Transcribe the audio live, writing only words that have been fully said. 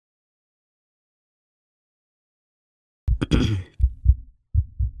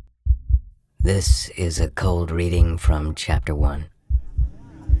This is a cold reading from Chapter 1.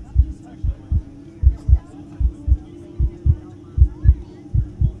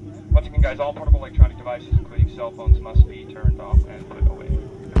 Once again, guys, all portable electronic devices, including cell phones, must be turned off and put away.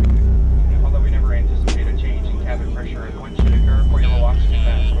 Although we never anticipate a change in cabin pressure, when should occur, 4 yellow oxygen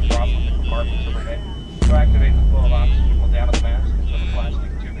masks will drop from the compartments overhead. To activate the flow of oxygen, will down the mask until the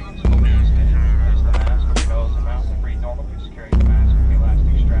plastic tubing is fully extended. Place the mask over your nose and mouth and breathe normally, securing the mask with the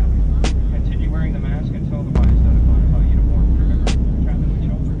elastic strap. Continue wearing the mask until the device notifies by uniform. Remember, traffic will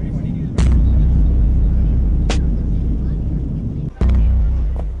shelter anyone needing special assistance.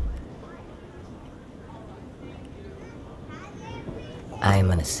 I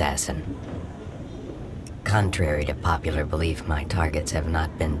am an assassin. Contrary to popular belief, my targets have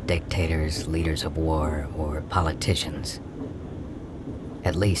not been dictators, leaders of war, or politicians.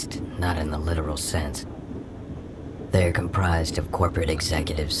 At least, not in the literal sense. They're comprised of corporate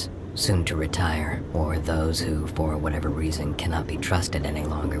executives, soon to retire, or those who, for whatever reason, cannot be trusted any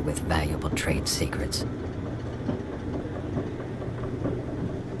longer with valuable trade secrets.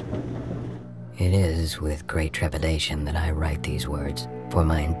 It is with great trepidation that I write these words, for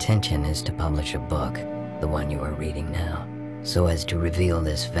my intention is to publish a book, the one you are reading now, so as to reveal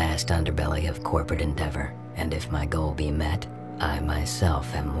this vast underbelly of corporate endeavor, and if my goal be met, I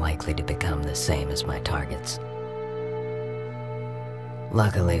myself am likely to become the same as my targets.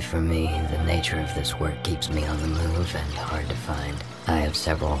 Luckily for me, the nature of this work keeps me on the move and hard to find. I have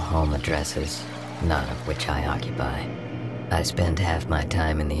several home addresses, none of which I occupy. I spend half my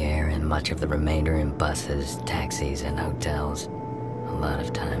time in the air and much of the remainder in buses, taxis, and hotels. A lot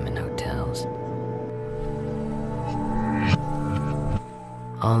of time in hotels.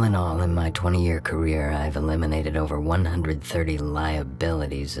 All in all, in my 20-year career, I've eliminated over 130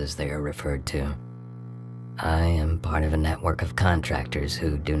 liabilities, as they are referred to. I am part of a network of contractors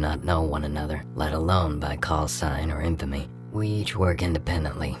who do not know one another, let alone by call sign or infamy. We each work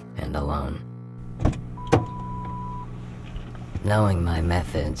independently and alone. Knowing my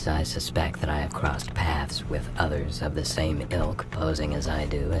methods, I suspect that I have crossed paths with others of the same ilk, posing as I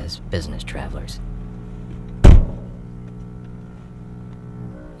do as business travelers.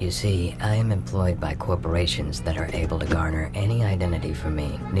 You see, I am employed by corporations that are able to garner any identity from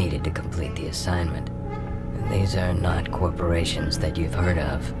me needed to complete the assignment. These are not corporations that you've heard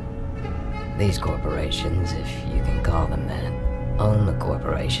of. These corporations, if you can call them that, own the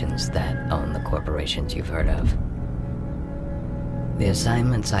corporations that own the corporations you've heard of. The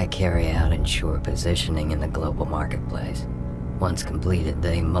assignments I carry out ensure positioning in the global marketplace. Once completed,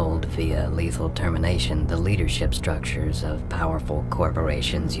 they mold via lethal termination the leadership structures of powerful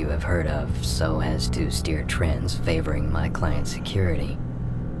corporations you have heard of, so as to steer trends favoring my client's security.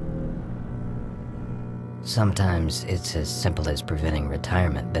 Sometimes it's as simple as preventing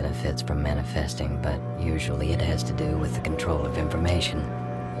retirement benefits from manifesting, but usually it has to do with the control of information.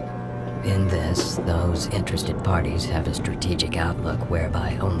 In this, those interested parties have a strategic outlook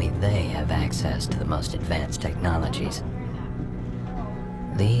whereby only they have access to the most advanced technologies.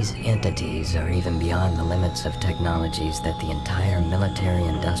 These entities are even beyond the limits of technologies that the entire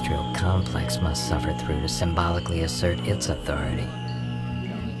military-industrial complex must suffer through to symbolically assert its authority.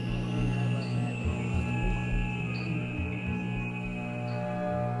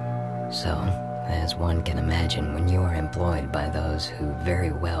 So, as one can imagine, when you are employed by those who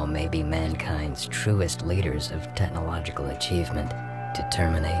very well may be mankind's truest leaders of technological achievement, to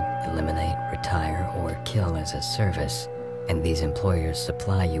terminate, eliminate, retire, or kill as a service, and these employers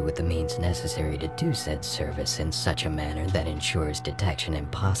supply you with the means necessary to do said service in such a manner that ensures detection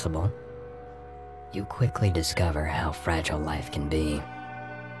impossible, you quickly discover how fragile life can be,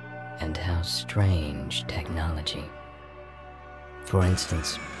 and how strange technology. For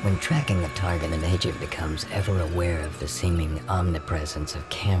instance, when tracking a target, an agent becomes ever aware of the seeming omnipresence of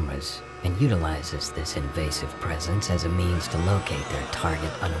cameras and utilizes this invasive presence as a means to locate their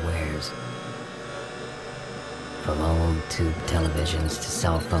target unawares. From old tube televisions to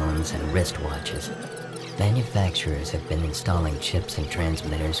cell phones and wristwatches, manufacturers have been installing chips and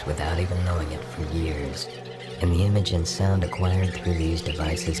transmitters without even knowing it for years, and the image and sound acquired through these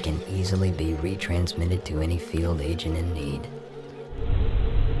devices can easily be retransmitted to any field agent in need.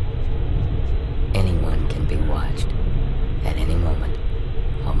 Anyone can be watched, at any moment,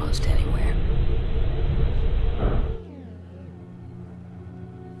 almost anywhere.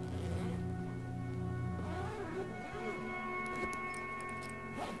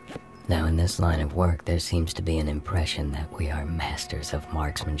 Now, in this line of work, there seems to be an impression that we are masters of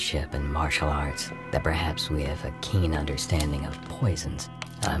marksmanship and martial arts, that perhaps we have a keen understanding of poisons,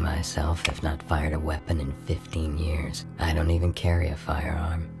 I myself have not fired a weapon in 15 years. I don't even carry a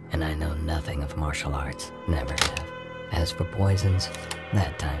firearm, and I know nothing of martial arts. Never have. As for poisons,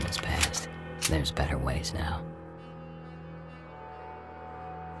 that time has passed. There's better ways now.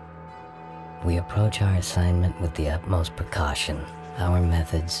 We approach our assignment with the utmost precaution. Our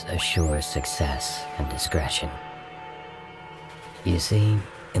methods assure success and discretion. You see,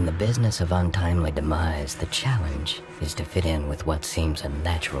 in the business of untimely demise, the challenge is to fit in with what seems a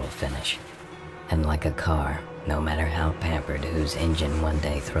natural finish. And like a car, no matter how pampered, whose engine one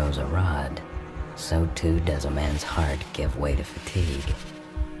day throws a rod, so too does a man's heart give way to fatigue.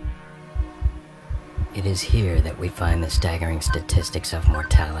 It is here that we find the staggering statistics of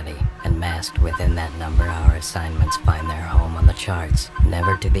mortality, and masked within that number our assignments find their home on the charts,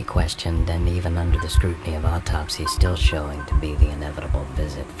 never to be questioned, and even under the scrutiny of autopsy still showing to be the inevitable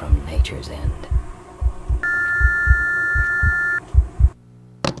visit from nature's end.